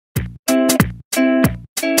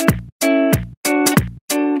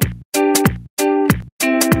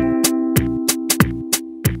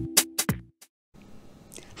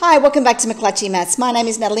Hi, welcome back to McClatchy Maths. My name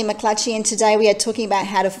is Natalie McClatchy and today we are talking about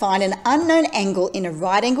how to find an unknown angle in a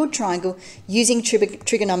right-angled triangle using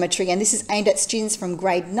trigonometry, and this is aimed at students from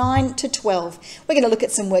grade 9 to 12. We're going to look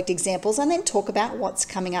at some worked examples and then talk about what's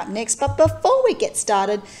coming up next. But before we get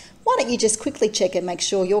started, why don't you just quickly check and make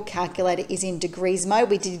sure your calculator is in degrees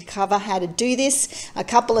mode. We did cover how to do this a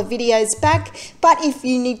couple of videos back, but if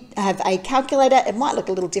you need to have a calculator, it might look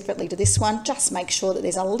a little differently to this one. Just make sure that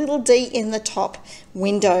there's a little D in the top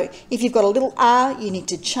window. If you've got a little R, you need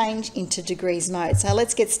to change into degrees mode. So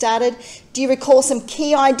let's get started. Do you recall some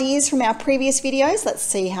key ideas from our previous videos? Let's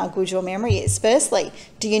see how good your memory is. Firstly,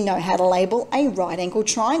 do you know how to label a right angle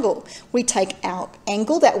triangle? We take our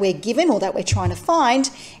angle that we're given or that we're trying to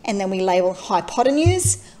find, and then we label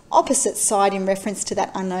hypotenuse, opposite side in reference to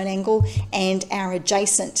that unknown angle, and our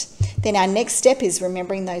adjacent. Then our next step is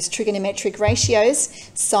remembering those trigonometric ratios: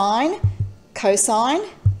 sine, cosine,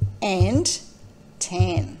 and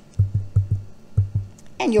tan.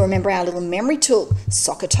 And you'll remember our little memory tool,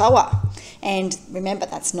 SOHCAHTOA. And remember,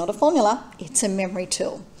 that's not a formula, it's a memory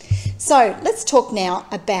tool. So let's talk now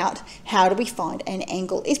about how do we find an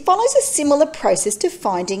angle. It follows a similar process to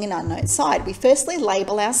finding an unknown side. We firstly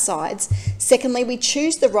label our sides. Secondly, we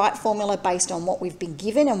choose the right formula based on what we've been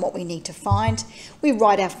given and what we need to find. We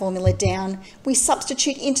write our formula down. We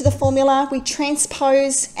substitute into the formula. We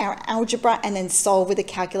transpose our algebra and then solve with a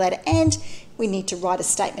calculator. And we need to write a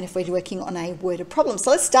statement if we're working on a worded problem.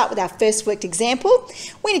 So let's start with our first worked example.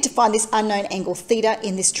 We need to find this unknown angle theta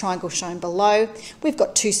in this triangle shown below. We've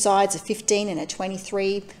got two sides, a 15 and a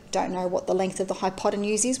 23. Don't know what the length of the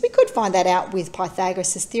hypotenuse is. We could find that out with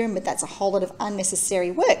Pythagoras' theorem, but that's a whole lot of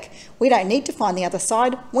unnecessary work. We don't need to find the other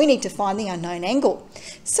side. We need to find the unknown angle.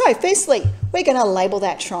 So firstly, we're going to label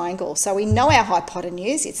that triangle. So we know our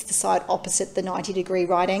hypotenuse. It's the side opposite the 90-degree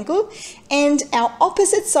right angle. And our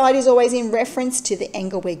opposite side is always in reference to the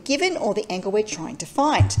angle we're given or the angle we're trying to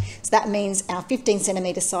find. So that means our 15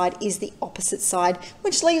 centimetre side is the opposite side,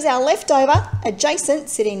 which leaves our leftover adjacent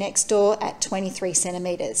sitting next door at 23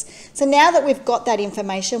 centimetres. So now that we've got that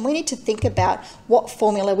information, we need to think about what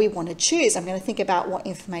formula we want to choose. I'm going to think about what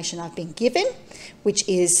information I've been given, which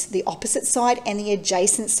is the opposite side and the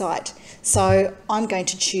adjacent side. So I'm going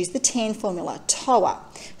to choose the tan formula, TOA,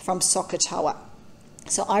 from SOHCAHTOA.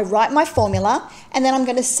 So I write my formula and then I'm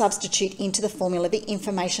going to substitute into the formula the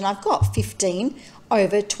information I've got, 15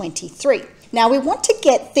 over 23. Now we want to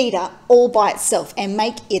get theta all by itself and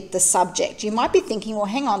make it the subject. You might be thinking, well,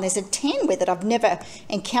 hang on, there's a tan with it. I've never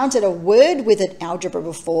encountered a word with an algebra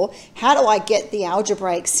before. How do I get the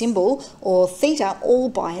algebraic symbol or theta all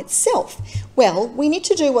by itself? Well, we need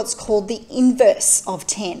to do what's called the inverse of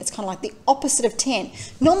tan. It's kind of like the opposite of tan.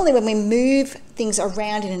 Normally when we move things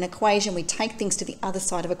around in an equation, we take things to the other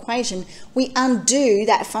side of equation, we undo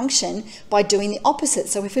that function by doing the opposite.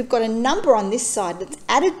 So if we've got a number on this side that's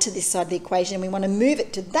added to this side of the equation and we want to move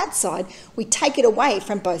it to that side, we take it away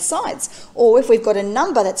from both sides. Or if we've got a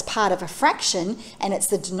number that's part of a fraction and it's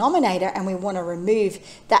the denominator and we want to remove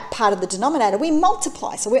that part of the denominator, we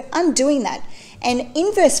multiply. So we're undoing that. An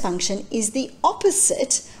inverse function is the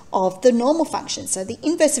opposite of the normal function. So the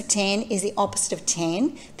inverse of tan is the opposite of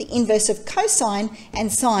tan, the inverse of cosine,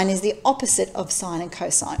 and sine is the opposite of sine and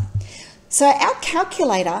cosine. So our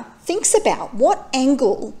calculator thinks about what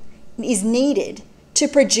angle is needed to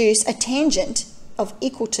produce a tangent of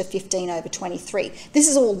equal to 15 over 23. This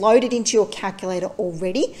is all loaded into your calculator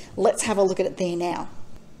already. Let's have a look at it there now.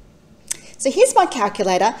 So here's my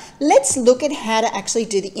calculator. Let's look at how to actually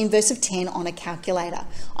do the inverse of tan on a calculator.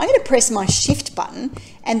 I'm going to press my shift button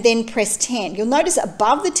and then press tan. You'll notice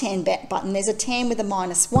above the tan button, there's a tan with a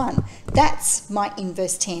 -1. That's my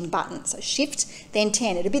inverse tan button. So shift, then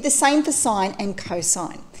tan. It'll be the same for sine and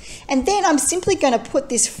cosine. And then I'm simply going to put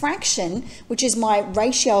this fraction, which is my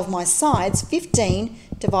ratio of my sides, 15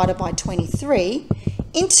 divided by 23,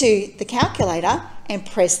 into the calculator and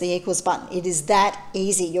press the equals button. It is that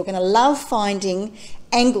easy. You're going to love finding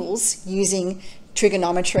angles using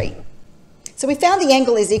trigonometry. So we found the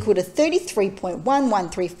angle is equal to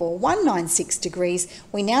 33.1134196 degrees.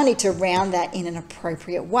 We now need to round that in an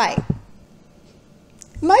appropriate way.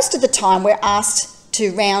 Most of the time we're asked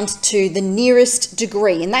to round to the nearest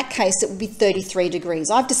degree. In that case, it would be 33 degrees.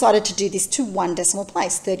 I've decided to do this to one decimal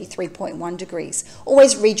place, 33.1 degrees.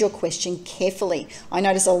 Always read your question carefully. I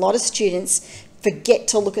notice a lot of students forget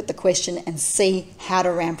to look at the question and see how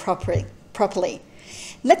to round properly.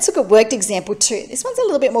 Let's look at worked example 2. This one's a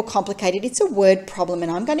little bit more complicated. It's a word problem,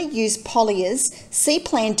 and I'm going to use Pollier's See,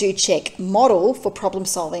 Plan, Do, Check model for problem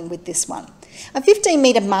solving with this one. A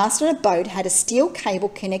 15-metre mast on a boat had a steel cable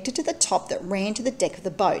connected to the top that ran to the deck of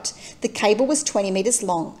the boat. The cable was 20 metres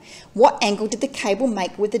long. What angle did the cable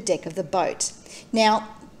make with the deck of the boat? Now,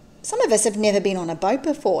 some of us have never been on a boat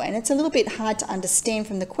before, and it's a little bit hard to understand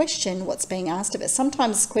from the question what's being asked of us.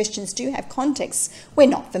 Sometimes questions do have contexts we're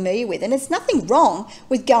not familiar with, and there's nothing wrong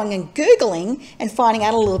with going and Googling and finding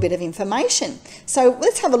out a little bit of information. So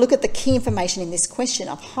let's have a look at the key information in this question.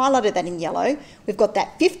 I've highlighted that in yellow. We've got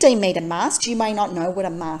that 15-metre mast. You may not know what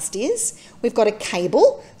a mast is. We've got a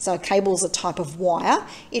cable. So a cable is a type of wire.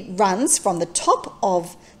 It runs from the top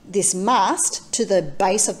of this mast to the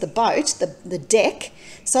base of the boat, the deck.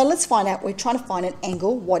 So let's find out, we're trying to find an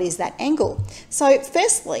angle. What is that angle? So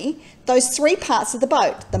firstly, those three parts of the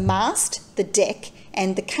boat, the mast, the deck,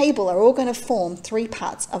 and the cable are all going to form three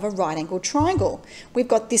parts of a right angle triangle. We've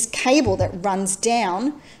got this cable that runs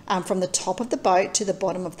down from the top of the boat to the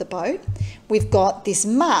bottom of the boat. We've got this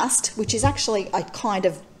mast, which is actually a kind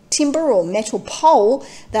of timber or metal pole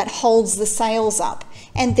that holds the sails up.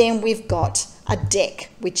 And then we've got a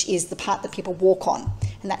deck, which is the part that people walk on,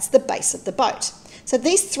 and that's the base of the boat. So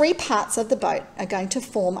these three parts of the boat are going to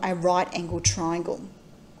form a right angle triangle.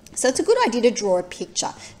 So it's a good idea to draw a picture.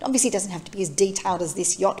 It obviously doesn't have to be as detailed as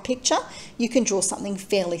this yacht picture. You can draw something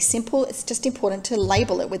fairly simple. It's just important to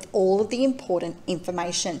label it with all of the important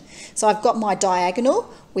information. So I've got my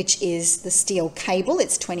diagonal, which is the steel cable.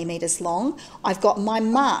 It's 20 metres long. I've got my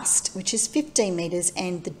mast, which is 15 metres,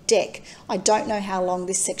 and the deck. I don't know how long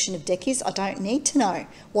this section of deck is. I don't need to know.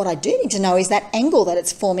 What I do need to know is that angle that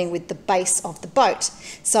it's forming with the base of the boat.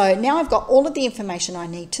 So now I've got all of the information I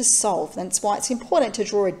need to solve. That's why it's important to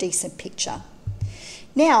draw a decent picture.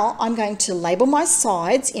 Now I'm going to label my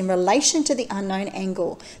sides in relation to the unknown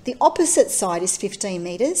angle. The opposite side is 15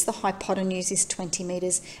 metres, the hypotenuse is 20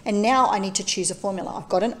 metres, and now I need to choose a formula. I've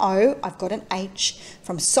got an O, I've got an H.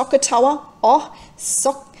 From Sokotoa,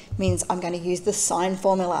 means I'm going to use the sine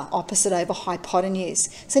formula, opposite over hypotenuse.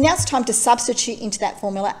 So now it's time to substitute into that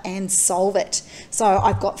formula and solve it. So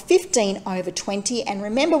I've got 15 over 20, and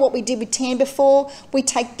remember what we did with tan before? We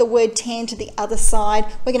take the word tan to the other side.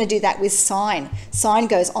 We're going to do that with sine. Sine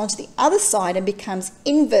goes onto the other side and becomes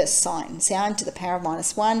inverse sine, sine to the power of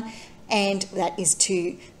 -1, and that is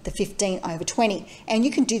to the 15 over 20. And you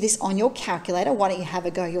can do this on your calculator. Why don't you have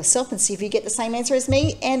a go yourself and see if you get the same answer as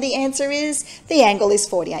me? And the answer is, the angle is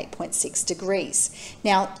 48.6 degrees.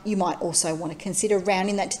 Now, you might also want to consider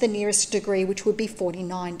rounding that to the nearest degree, which would be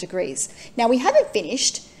 49 degrees. Now, we haven't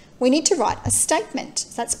finished. We need to write a statement.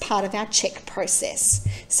 So that's part of our check process.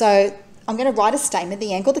 So I'm going to write a statement.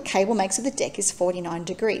 The angle the cable makes of the deck is 49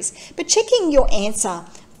 degrees. But checking your answer,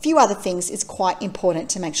 few other things, is quite important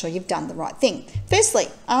to make sure you've done the right thing. Firstly,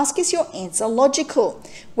 ask, is your answer logical?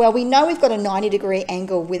 Well, we know we've got a 90-degree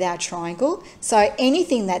angle with our triangle, so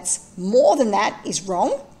anything that's more than that is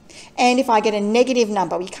wrong. And if I get a negative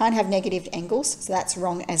number, we can't have negative angles, so that's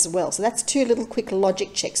wrong as well. So that's two little quick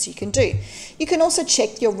logic checks you can do. You can also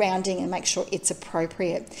check your rounding and make sure it's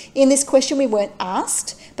appropriate. In this question, we weren't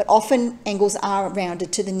asked, but often angles are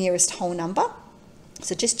rounded to the nearest whole number.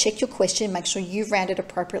 So just check your question, make sure you've rounded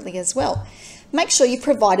appropriately as well. Make sure you've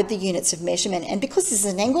provided the units of measurement, and because this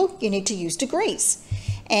is an angle, you need to use degrees.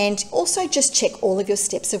 And also just check all of your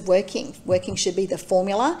steps of working. Working should be the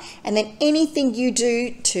formula, and then anything you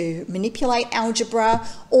do to manipulate algebra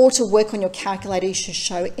or to work on your calculator, you should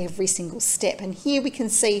show every single step. And here we can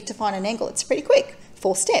see, to find an angle, it's pretty quick,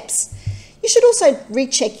 4 steps. You should also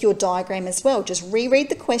recheck your diagram as well. Just reread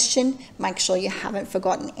the question, make sure you haven't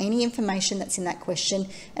forgotten any information that's in that question,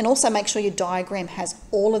 and also make sure your diagram has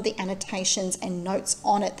all of the annotations and notes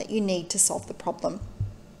on it that you need to solve the problem.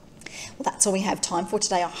 Well, that's all we have time for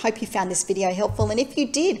today. I hope you found this video helpful, and if you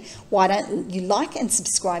did, why don't you like and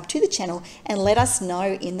subscribe to the channel and let us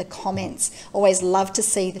know in the comments. Always love to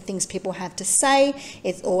see the things people have to say.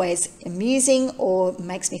 It's always amusing or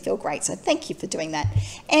makes me feel great, so thank you for doing that.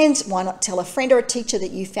 And why not tell a friend or a teacher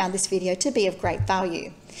that you found this video to be of great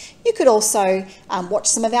value. You could also watch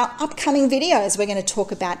some of our upcoming videos. We're going to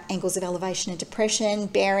talk about angles of elevation and depression,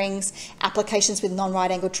 bearings, applications with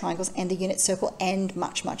non-right angled triangles and the unit circle, and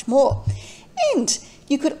much, much more. And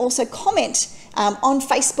you could also comment on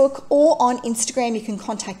Facebook or on Instagram. You can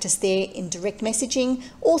contact us there in direct messaging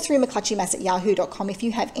or through mcclutchymaths@yahoo.com if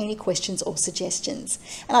you have any questions or suggestions.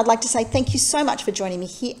 And I'd like to say thank you so much for joining me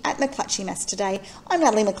here at McClutchy Maths today. I'm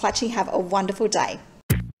Natalie McClutchy. Have a wonderful day.